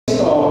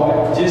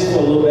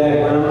for a little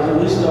background, can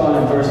we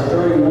start in verse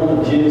 31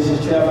 of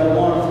Genesis chapter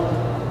 1?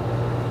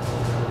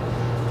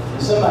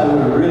 And somebody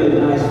with a really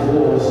nice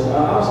voice,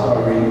 I'll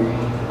start reading.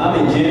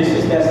 I'm in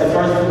Genesis, that's the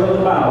first book of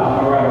the Bible,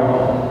 am I right or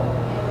wrong?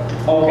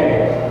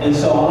 Okay, and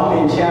so I'm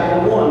in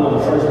chapter 1 of the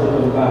first book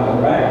of the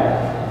Bible, right?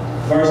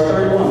 Verse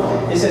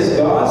 31. It says,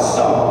 God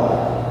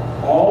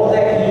saw all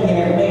that he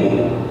had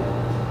made.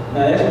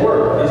 Now that's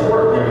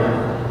work there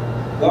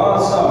now. God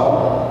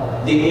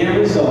saw the end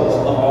results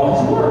of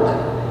all his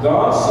work.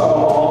 God saw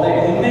all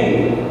that he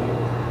made,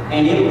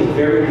 and it was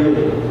very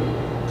good.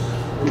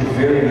 It was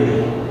very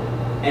good.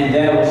 And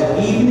that was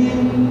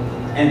evening,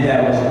 and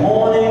that was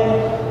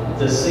morning,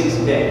 the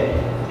sixth day.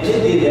 And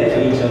it did that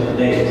for each of the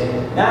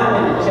days. Now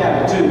I'm in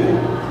chapter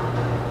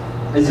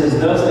 2. It says,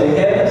 thus the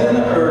heavens and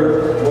the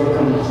earth were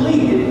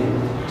completed.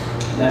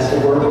 That's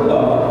the work of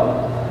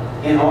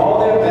God, in all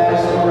their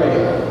vast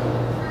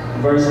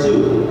array. Verse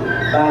 2.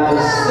 By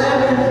the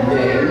seventh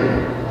day,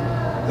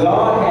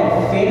 God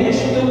had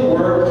finished the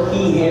work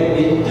he had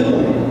been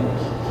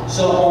doing.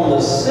 So on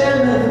the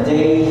seventh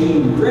day, he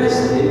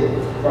rested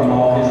from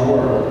all his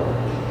work.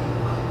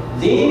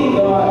 Then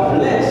God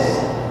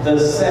blessed the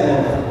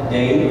seventh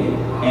day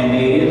and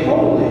made it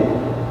holy,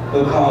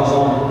 because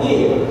on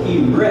it he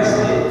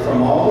rested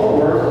from all the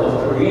work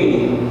of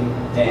creating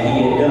that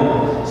he had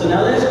done. So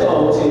now let's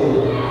go to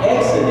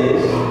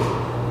Exodus,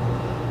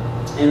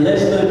 and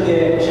let's look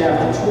at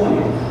chapter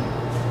 20.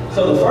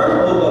 So the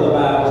first book of the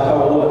Bible is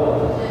called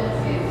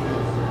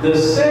what? The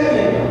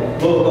second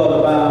book of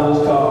the Bible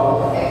is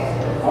called?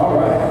 All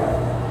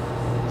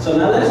right. So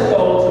now let's go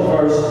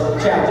to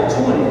chapter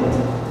 20.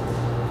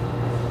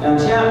 Now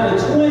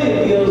chapter 20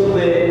 deals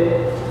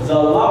with the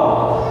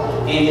law.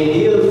 And it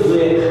deals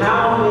with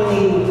how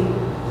many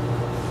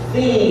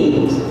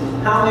things,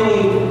 how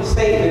many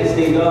statements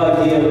did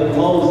God give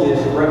Moses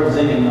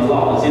representing the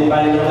law? Does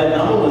anybody know that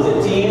number? Was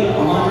it 10,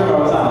 100, or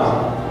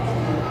 1,000?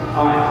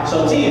 All right,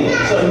 so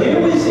 10. So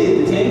here we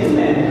see the 10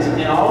 commandments,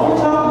 and all we're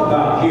talking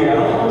about here, I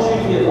don't want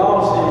you to get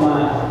lost in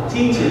my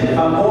teaching. If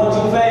I'm going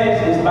too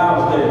fast, this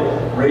Bible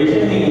study, raise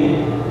your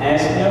hand,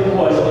 ask me a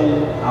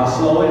question, I'll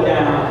slow it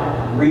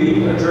down,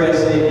 read, address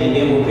it, and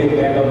then we'll pick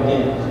back up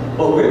again.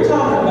 But we're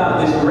talking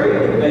about this great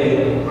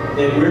debate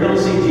that we're going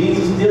to see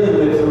Jesus dealing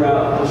with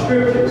throughout the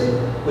scriptures.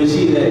 We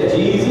see that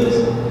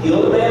Jesus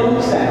healed a man on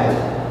the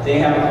Sabbath. They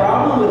have a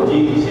problem with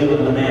Jesus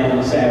healing a man on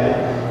the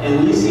Sabbath.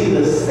 And we see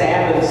the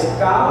Sabbath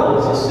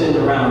scholars are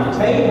sitting around the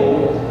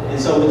table. And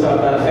so we talk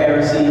about the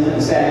Pharisees and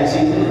the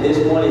Sadducees. And at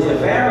this point, it's the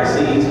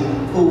Pharisees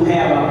who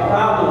have a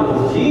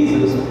problem with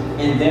Jesus,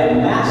 and they're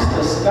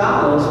master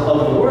scholars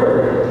of the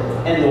Word.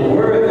 And the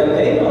Word that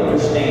they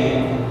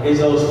understand is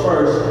those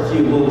first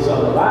few books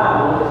of the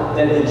Bible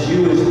that the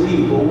Jewish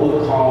people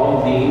would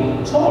call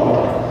the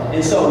Torah.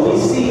 And so we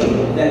see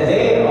that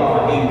they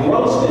are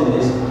engrossed in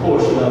this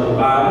portion of the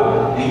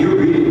Bible, and you're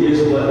reading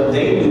just what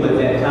they knew at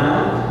that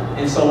time.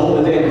 And so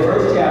over there in the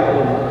first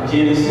chapter of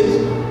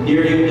Genesis,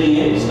 near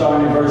the end,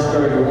 starting in verse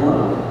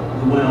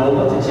 31, we went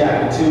over to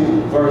chapter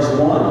 2, verse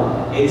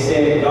 1. It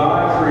said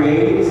God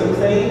created some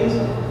things,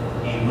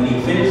 and when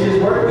he finished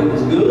his work, it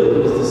was good.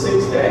 It was the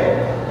sixth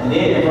day. And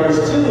then in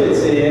verse 2, it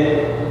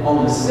said,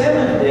 on the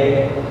seventh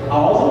day,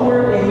 all the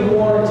work that he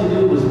wanted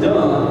to do was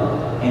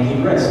done, and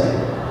he rested.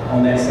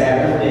 On that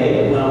Sabbath day,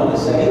 it went on to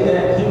say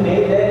that he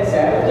made that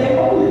Sabbath day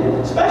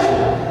holy, special.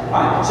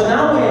 All right, so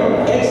now we're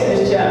in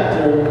Exodus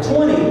chapter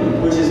 20,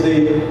 which is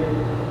the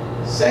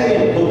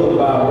second book of the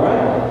Bible,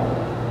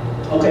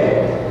 right?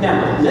 Okay,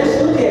 now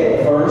let's look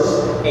at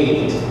verse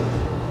 8.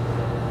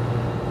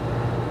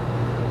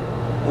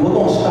 And we're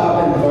going to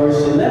stop in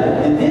verse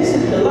 11. And this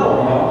is the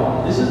law,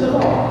 y'all. This is the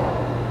law.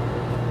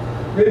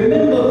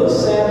 Remember the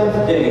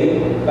Sabbath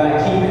day by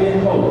keeping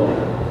it holy.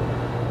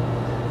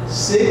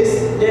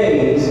 6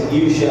 days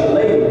you shall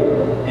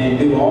labor and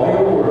do all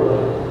your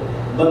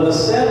work, but the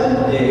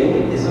seventh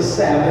day is a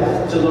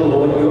Sabbath to the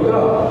Lord your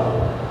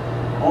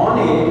God. On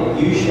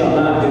it you shall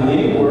not do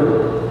any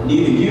work,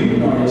 neither you,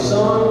 nor your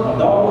son, or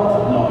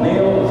daughter, nor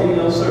male or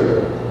female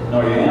servant,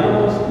 nor your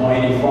animals, nor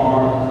any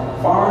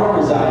foreigner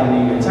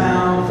residing in your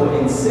town. For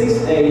in 6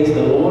 days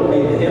the Lord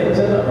made the heavens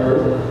and the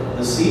earth,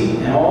 the sea,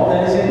 and all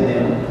that is in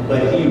them,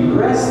 but he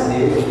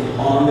rested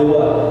on the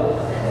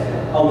what?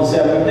 On the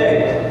seventh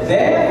day.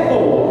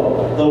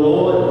 Therefore, the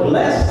Lord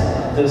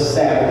blessed the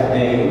Sabbath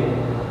day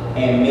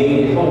and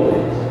made it holy.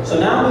 So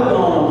now we're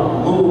going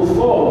to move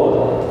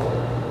forward,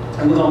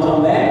 and we're going to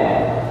come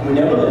back. We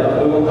never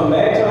left. We're going to come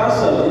back to our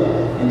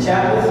subject in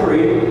chapter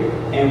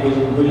 3, and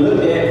we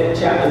looked at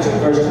chapter 2,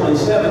 verse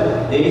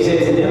 27. Then he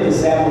says to them, the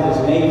Sabbath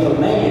was made for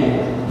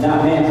man,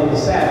 not man for the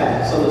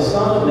Sabbath. So the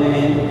Son of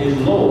Man is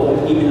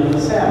Lord, even of the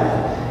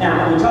Sabbath.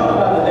 Now, we talked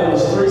about that there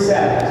was 3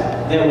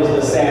 Sabbaths. There was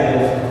the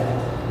Sabbath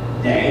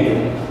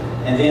day,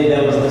 and then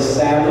there was the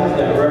Sabbath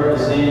that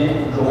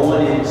represented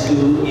going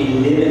into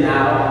and living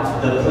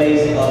out the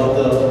place of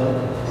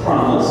the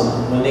promise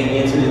when they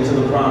entered into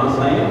the promised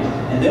land.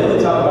 And then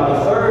we talk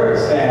about the 3rd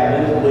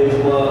Sabbath, which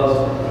was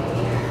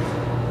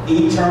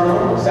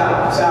eternal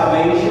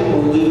salvation,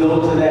 when we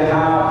go to that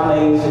high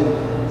place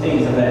and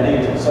things of that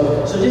nature.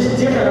 So just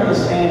different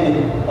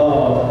understanding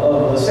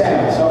of the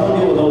Sabbath. So I'm going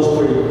to deal with those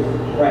three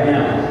right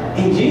now.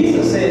 And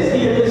Jesus says,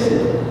 here, listen,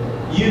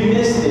 you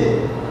missed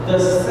it. The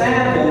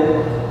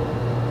Sabbath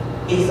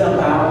is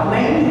about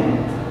man.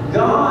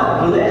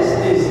 God blessed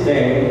this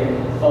day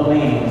for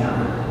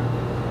mankind.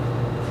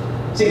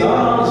 See,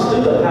 God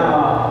understood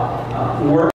how work